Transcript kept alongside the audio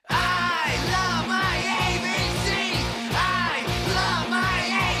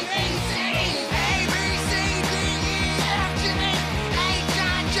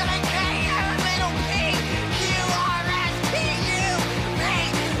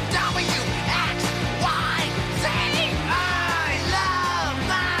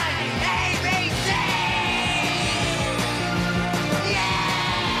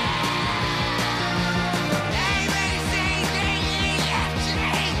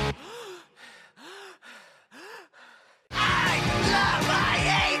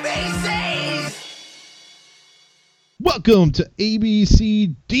Welcome to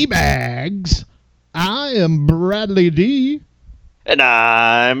ABC D-Bagz. I am Bradley D. And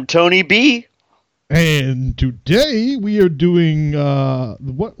I'm Tony B. And today we are doing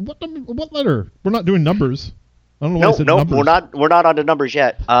what letter? We're not doing numbers. I don't know why I said numbers. We're not on the numbers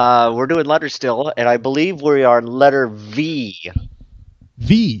yet. We're doing letters still, and I believe we are on letter V.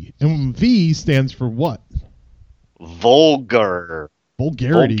 V. And V stands for what? Vulgarity.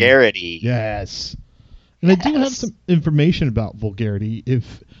 Vulgarity. Yes. And I do have some information about vulgarity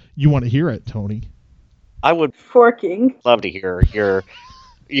if you want to hear it, Tony. I would love to hear your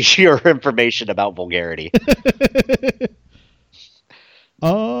information about vulgarity.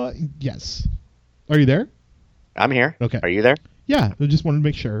 Yes. Are you there? I'm here. Okay. Are you there? Yeah, I just wanted to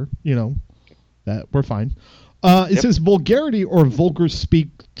make sure, that we're fine. It says vulgarity or vulgar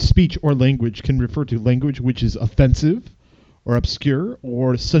speech or language can refer to language which is offensive or obscure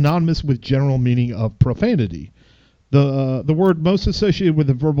or synonymous with general meaning of profanity. The word most associated with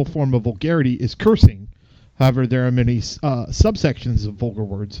the verbal form of vulgarity is cursing. However, there are many subsections of vulgar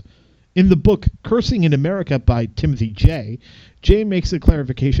words. In the book Cursing in America by Timothy J., Jay makes a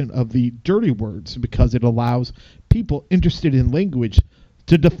clarification of the dirty words because it allows people interested in language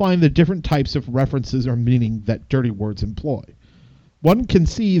to define the different types of references or meaning that dirty words employ. One can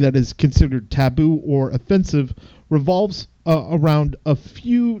see that is considered taboo or offensive revolves around a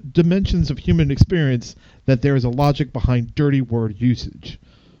few dimensions of human experience that there is a logic behind dirty word usage.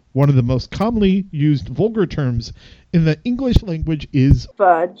 One of the most commonly used vulgar terms in the English language is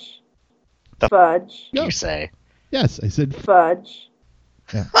fudge. Fudge. You say? Yes, I said fudge.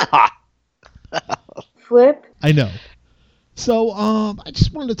 Yeah. Flip. I know. So, I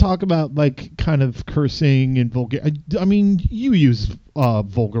just wanted to talk about kind of cursing and vulgar. I mean, you use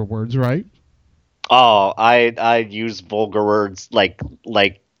vulgar words, right? Oh, I use vulgar words like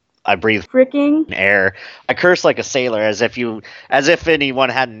I breathe fricking air. I curse like a sailor, as if anyone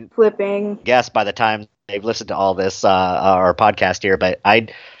hadn't flipping guessed by the time they've listened to all this our podcast here. But I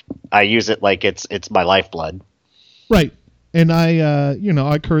use it like it's my lifeblood. Right, and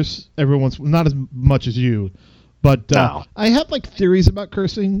I curse every once, not as much as you, but no. I have theories about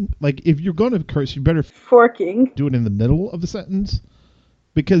cursing. Like if you're going to curse, you better do it in the middle of the sentence,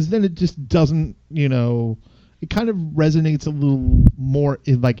 because then it just doesn't, it kind of resonates a little more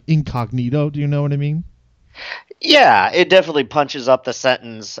incognito. Do you know what I mean? Yeah, it definitely punches up the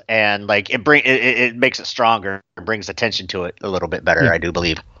sentence and it makes it stronger. It brings attention to it a little bit better. Yeah. I do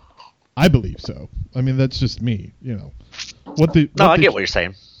believe. I believe so. I mean, that's just me. I get what you're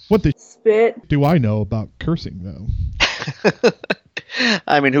saying. What the spit do I know about cursing though?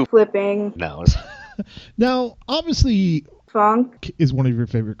 I mean, who flipping knows? Now, obviously, funk is one of your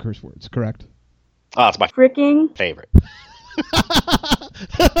favorite curse words, correct? Oh, it's my fricking favorite.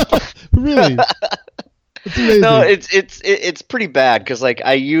 Really? It's amazing. No, it's pretty bad because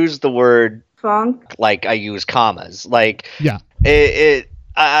I use the word funk like I use commas. Yeah.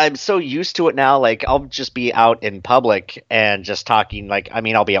 I'm so used to it now. I'll just be out in public and just talking.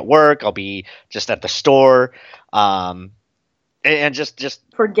 I'll be at work. I'll be just at the store, and just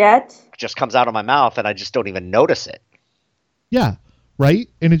forget just comes out of my mouth, and I just don't even notice it. Yeah. Right?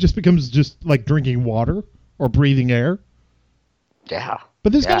 And it just becomes just like drinking water or breathing air. Yeah.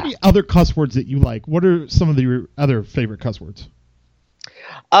 But there's got to be other cuss words that you like. What are some of your other favorite cuss words?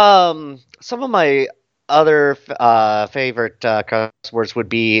 Some of my other favorite cuss words would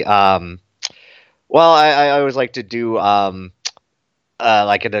be, I always like to do an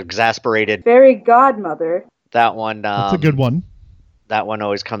exasperated fairy godmother. That one. That's a good one. That one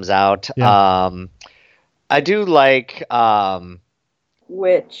always comes out. Yeah. I do like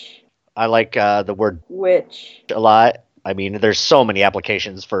witch. I like the word witch a lot. I mean, there's so many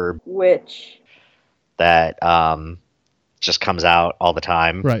applications for witch that just comes out all the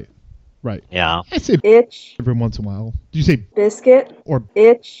time. Right. Yeah. I say itch every once in a while. Do you say biscuit or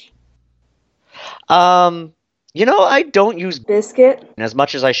itch? I don't use biscuit as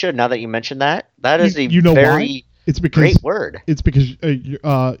much as I should. Now that you mentioned that, that is a very why? It's because, great word. It's because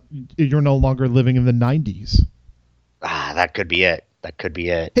you're no longer living in the 90s. That could be it.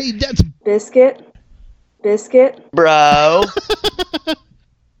 Hey, that's biscuit, bro.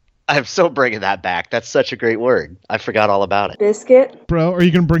 I'm so bringing that back. That's such a great word. I forgot all about it. Biscuit, bro. Are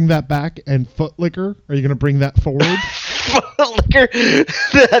you gonna bring that back? And foot licker? Are you gonna bring that forward? Foot licker.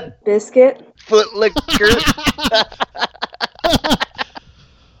 That biscuit, foot licker.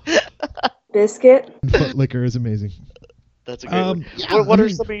 biscuit. Foot licker is amazing. That's a great one. Yeah, what are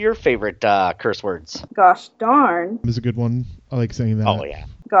some of your favorite curse words? Gosh darn is a good one. I like saying that. Oh, yeah.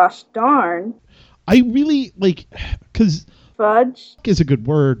 Gosh darn. I really because fudge is a good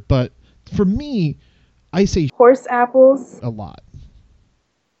word, but for me, I say Horse apples. a lot.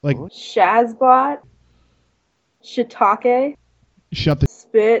 Like, Shazbot. Shiitake. shut the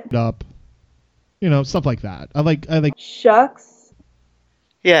Spit. up. Stuff like that. I like. Shucks.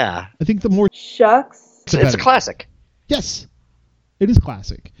 Yeah. I think the more Shucks. the It's a better. classic. Yes, it is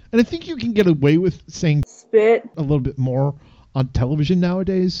classic, and I think you can get away with saying Spit. a little bit more on television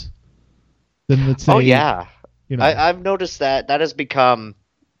nowadays than, let's say. Oh yeah. You know. I've noticed that has become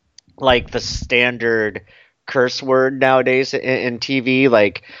like the standard curse word nowadays in TV.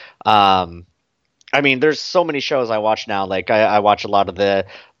 Like, I mean, there's so many shows I watch now. Like, I watch a lot of the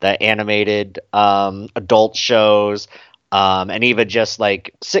animated adult shows, and even just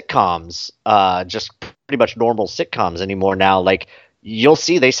like sitcoms, just pretty much normal sitcoms anymore now. Like, you'll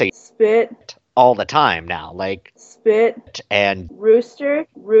see they say Spit. all the time now. Like, Spit. and Rooster.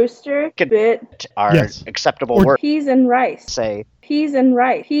 Rooster. Spit. are Yes. acceptable Or words. Peas and rice. Say, Peas and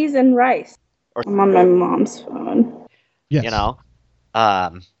rice. Peas and rice. Or- I'm on my mom's phone. Yes.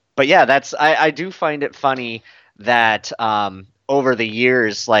 But yeah, I do find it funny that over the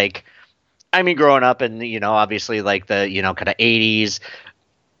years, like, I mean, growing up and obviously like the kind of 80s,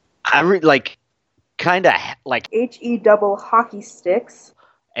 like kind of like HE double hockey sticks.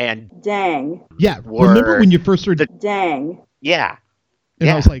 and Dang. Yeah. Were Remember when you first heard Dang. yeah, and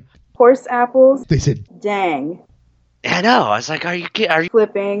I was like, Horse apples. they said, Dang. I know. I was like, are you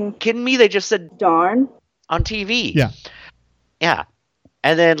Flipping. kidding me? They just said Darn. on TV. Yeah. Yeah.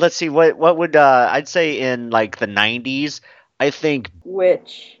 And then let's see what would I'd say in like the 90s, I think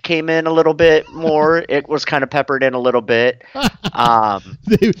Which. came in a little bit more. It was kind of peppered in a little bit.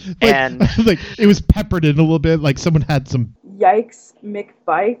 And- like it was peppered in a little bit, like someone had some Yikes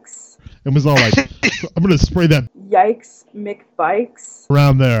McBikes. and was all like, I'm gonna spray that Yikes McBikes.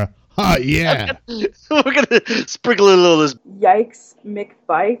 around there. Ah, yeah. We're gonna sprinkle a little of this Yikes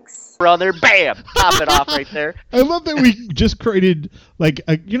McBikes. around there. Bam! Top it off right there. I love that we just created like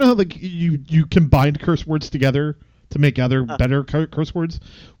how like you combined curse words together to make other better curse words.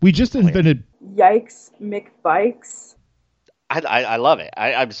 We just invented. Yikes McBikes. I love it.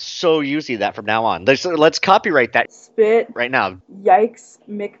 I'm so using that from now on. Let's copyright that Spit. right now. Yikes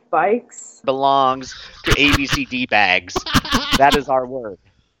McBikes. Belongs to ABC D-Bagz. That is our word.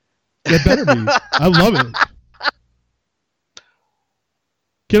 It better be. I love it.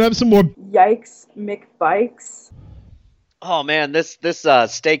 Can I have some more? Yikes McBikes. Oh man, this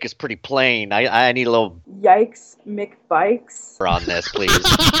steak is pretty plain. I need a little Yikes McBikes. on this, please.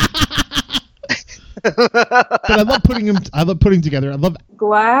 But I love putting them. I love putting together. I love.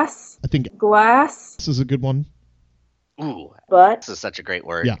 Glass. I think Glass. this is a good one. Ooh, Butt. this is such a great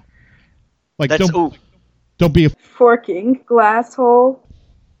word. Yeah. Like That's don't be a Forking. Glass hole.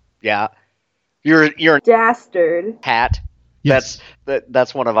 yeah. You're a Dastard. hat. yes.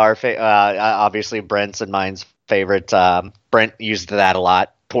 That's one of our obviously Brent's and mine's favorite. Brent used that a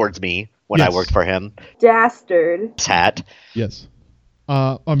lot towards me when I Yes. worked for him. Dastard. His hat. Yes.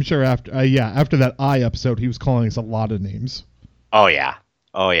 I'm sure after that I episode, he was calling us a lot of names. Oh yeah.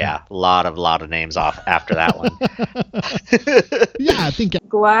 A lot of names off after that one. Yeah, I think.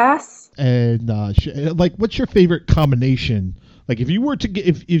 Glass. And like, what's your favorite combination? Like, if you were to get,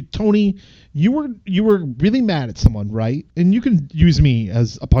 if Tony, you were really mad at someone, right? And you can use me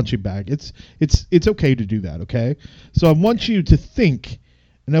as a punching bag. It's okay to do that, okay? So I want you to think,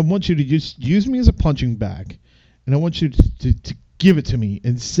 and I want you to just use me as a punching bag, and I want you to give it to me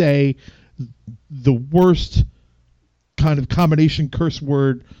and say the worst kind of combination curse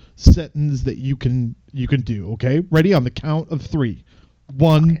word sentence that you can do, okay? Ready? On the count of 3.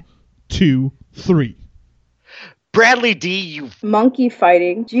 1, 2, 3. Bradley D, you Monkey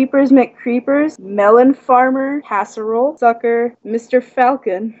fighting. Jeepers McCreepers. Melon farmer. Casserole. Sucker. Mr.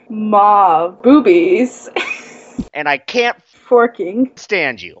 Falcon. Mauve. Boobies. and I can't Forking.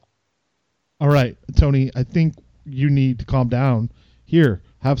 stand you. All right, Tony, I think you need to calm down. Here,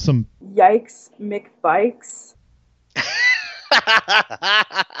 have some. Yikes McBikes.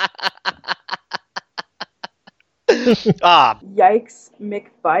 Yikes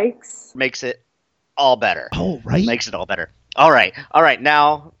McBikes. Makes it all better. Oh, right. Makes it all better. All right.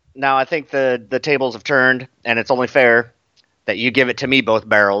 Now I think the tables have turned, and it's only fair that you give it to me both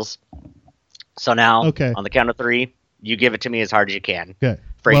barrels. So now, Okay. on the count of 3, you give it to me as hard as you can. Okay.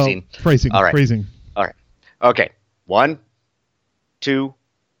 Phrasing. Well, phrasing. All right. Phrasing. All right. Okay. 1, 2,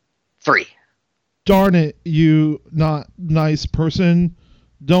 3. Darn it, you not nice person.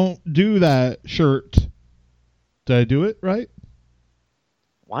 Don't do that shirt. Did I do it right?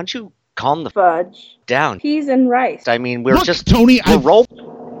 Why don't you calm the Fudge. down? Peas and rice. I mean, we're Look, just Tony, we're roll.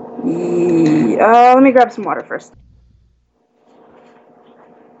 Let me grab some water first.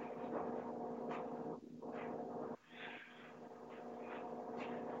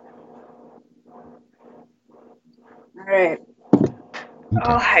 All right. Okay.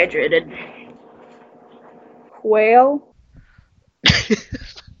 All hydrated. Quail.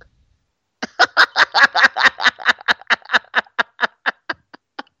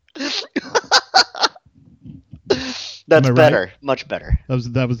 That's Am I better. right? Much better. That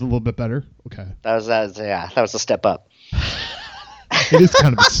was a little bit better. Okay. That was a step up. It is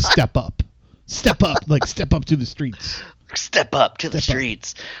kind of a step up. Step up, like step up to the streets. Step up to the Step up.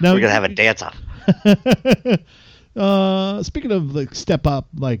 streets. Now, We're gonna have a dance off. Speaking of like step up,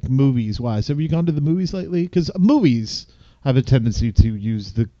 like movies wise, have you gone to the movies lately? Because movies have a tendency to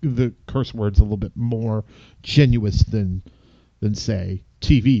use the curse words a little bit more genuous than say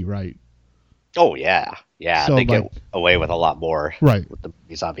TV, right? Oh yeah. So, they get like- away with a lot more. Right. With the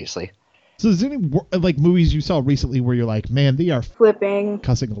movies, obviously. So is there any like movies you saw recently where you're like, man, they are Flipping.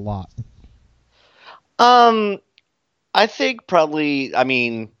 cussing a lot? I think probably. I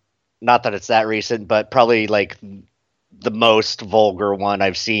mean, not that it's that recent, but probably like the most vulgar one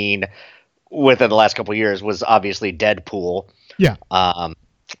I've seen within the last couple of years was obviously Deadpool. Yeah.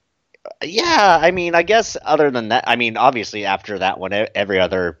 Yeah. I mean, I guess other than that, I mean, obviously after that one, every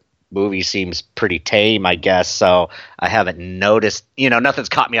other movie seems pretty tame, I guess. So I haven't noticed. Nothing's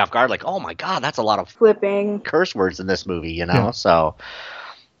caught me off guard. Like, oh my god, that's a lot of Flipping. curse words in this movie. Yeah. So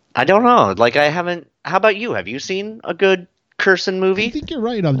I don't know. Like, I haven't. How about you? Have you seen a good cursing movie? I think you're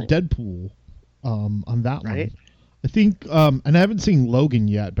right on Deadpool. On that one, Right. I think, and I haven't seen Logan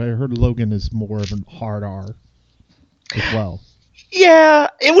yet, but I heard Logan is more of a hard R as well. Yeah,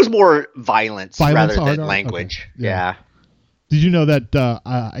 it was more violence rather hard than R? language. Okay. Yeah. Yeah. Did you know that?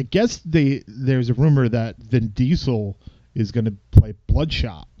 I guess there's a rumor that Vin Diesel is going to play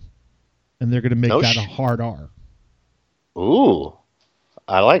Bloodshot, and they're going to make No that a hard R. Ooh,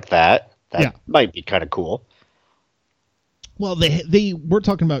 I like that. That Yeah. might be kind of cool. Well, they were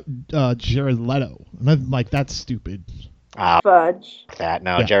talking about Jared Leto, and I'm like, that's stupid. Fudge. That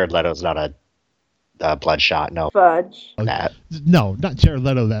no, Yeah. Jared Leto's not a bloodshot. No, Fudge. that No, not Jared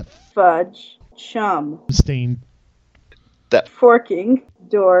Leto. That Fudge. Chum. stain. Forking.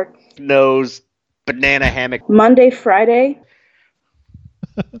 Dork. nose banana hammock. Monday, Friday.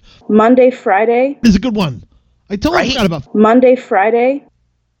 Monday, Friday. Is a good one. I totally Right? forgot about. Monday, Friday.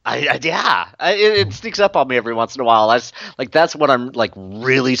 It sneaks up on me every once in a while. That's when I'm like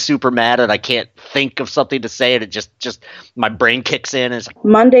really super mad and I can't think of something to say, and it just my brain kicks in and it's like,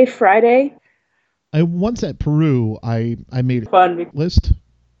 Monday, Friday. I once at Peru, I made a Fun. list,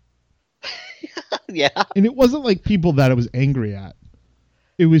 yeah. and it wasn't like people that I was angry at.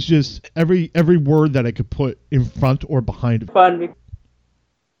 It was just every word that I could put in front or behind it. Fun.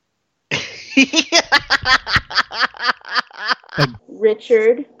 Like,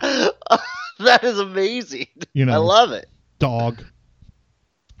 Richard. That is amazing. You know. I love it. dog,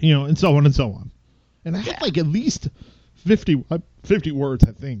 and so on and so on. And I had like at least 50 words,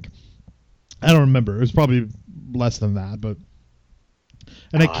 I think. I don't remember. It was probably less than that, but.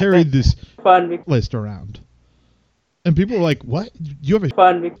 And I carried this Fun. list around. And people were like, what? You have a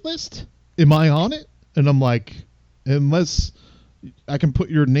Fun. list? Am I on it? And I'm like, unless I can put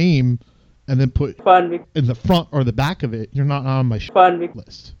your name and then put Fun. in the front or the back of it, you're not on my Fun.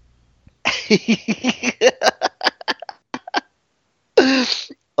 list.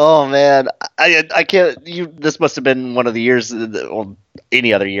 Oh man, I can't. This must have been one of the years, or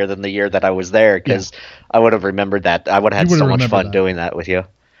any other year than the year that I was there, because I would have remembered that. I would have You had so would've much remembered fun that. doing that with you.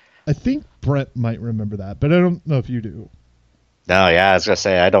 I think Brent might remember that, but I don't know if you do. No, yeah, I was gonna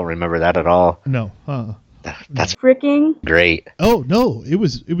say I don't remember that at all. No. That's Fricking. great. Oh no, it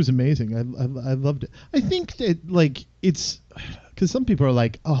was amazing. I loved it. I think that like it's because some people are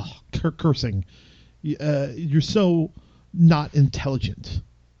like, oh, cursing. You're so not intelligent.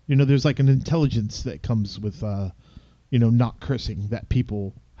 There's like an intelligence that comes with not cursing that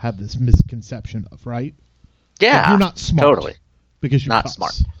people have this misconception of, right? Yeah, Like, you're not smart. Totally. Because you're Not cuss.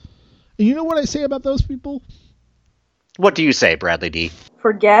 smart. And you know what I say about those people? What do you say, Bradley D?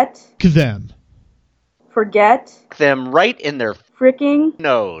 Forget. Them. Forget. Them right in their Fricking.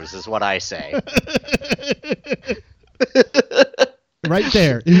 nose is what I say. Right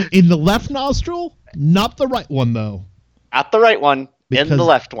there. In the left nostril, not the right one, though. Not the right one, in the Because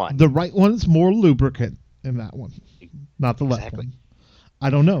left one. The right one's more lubricant in that one, not the left Exactly. one. I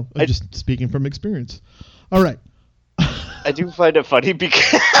don't know. I'm just speaking from experience. All right. I do find it funny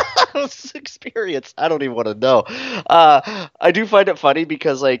because experience. I don't even want to know. I do find it funny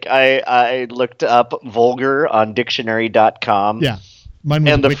because like I looked up vulgar on dictionary.com. Yeah. Mine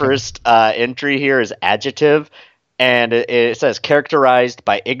was And the wicked. first entry here is adjective, and it says characterized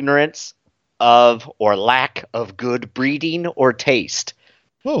by ignorance of or lack of good breeding or taste.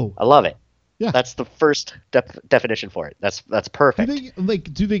 Oh, I love it. Yeah. That's the first definition for it. That's perfect.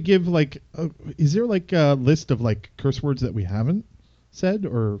 Do they give like? Is there like a list of like curse words that we haven't said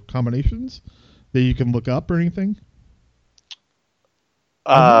or combinations that you can look up or anything?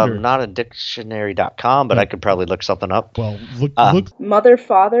 Not a dictionary.com, but I could probably look something up. Well, look Mother,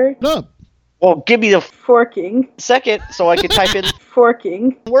 father. up. Well, give me the Forking. second so I can type in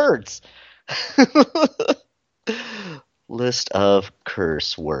Forking. words. List of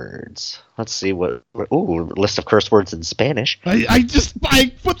curse words. Let's see what. Ooh, list of curse words in Spanish.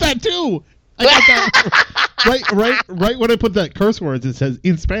 I put that too. I got that. right when I put that curse words, it says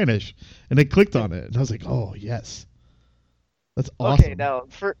in Spanish, and I clicked on it, and I was like, oh yes, that's awesome. Okay, now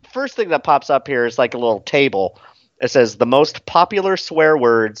first thing that pops up here is like a little table. It says the most popular swear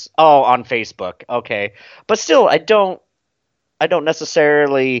words. Oh, on Facebook. Okay, but still, I don't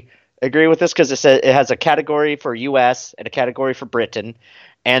necessarily agree with this because it has a category for U.S. and a category for Britain,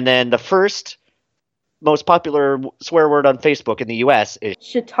 and then the first most popular swear word on Facebook in the U.S. is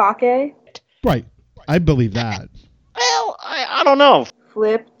Shiitake. Right, I believe that. Well, I don't know.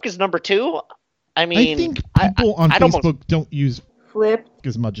 Flip. Is number 2? I mean, I think people on Facebook don't use flip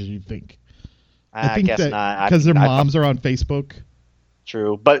as much as you think. I think guess that not. Because their moms are on Facebook.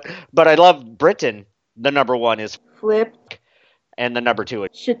 True, but I love Britain. The number 1 is flip, and the number 2 is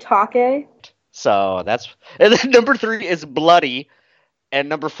shiitake. So that's, and then number 3 is bloody, and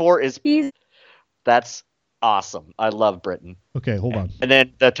number 4 is That's awesome. I love Britain. Okay, hold on. And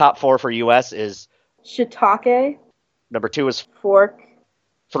then the top 4 for US is shiitake. Number 2 is fork.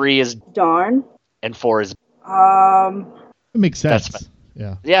 3 is darn. And 4 is It makes sense.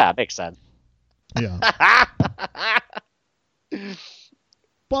 Yeah. Yeah, it makes sense. Yeah.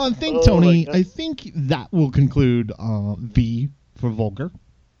 Well, I think, Tony, I think that will conclude V for vulgar.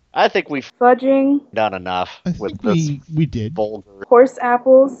 I think we've fudging done enough with we did. Vulgar. Horse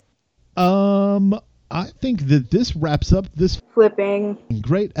apples. I think that this wraps up this flipping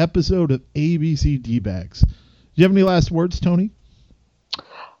great episode of ABC D-Bagz. Do you have any last words, Tony?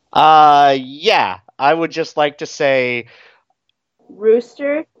 Yeah. I would just like to say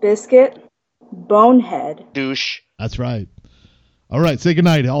rooster, biscuit, bonehead. Douche. That's right. All right, say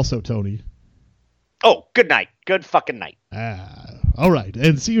goodnight also, Tony. Oh, good night. Good fucking night. All right,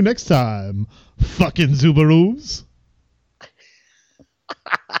 and see you next time, fucking Zubaroos.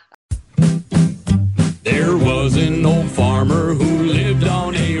 There was an old farmer who lived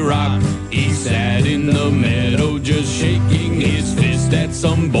on a rock. He sat in the meadow just shaking his fist at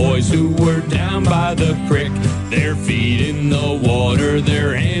some boys who were down by the creek. Their feet in the water,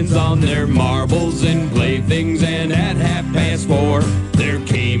 their hands on their marbles and playthings, and at 4:30 there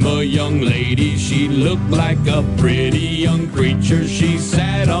came a young lady. She looked like a pretty young creature. She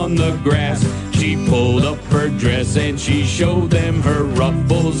sat on the grass. She pulled up her dress and she showed them her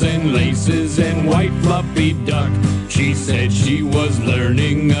ruffles and laces and white fluffy duck. She said she was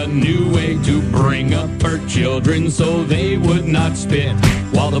learning a new way to bring up her children so they would not spit,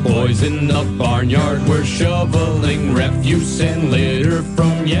 while the boys in the barnyard were shoveling refuse and litter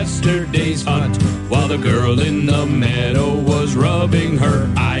from yesterday's hunt, while the girl in the meadow was rubbing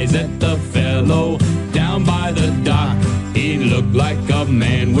her eyes at the fellow down by the dock. He looked like a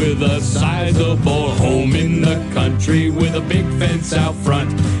man with a sizable home in the country with a big fence out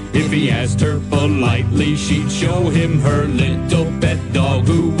front. If he asked her politely, she'd show him her little pet dog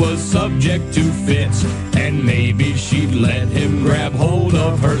who was subject to fits, and maybe she'd let him grab hold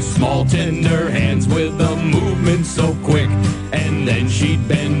of her small tender hands with a movement so quick, and then she'd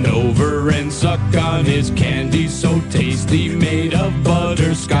bend over and suck on his candy so tasty made of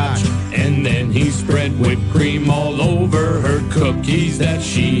butterscotch, and then he spread whipped cream all over her cookies that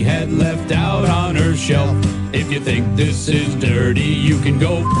she had left out on her shelf. If you think this is dirty, you can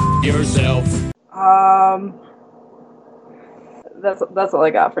go yourself. That's all I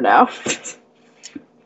got for now.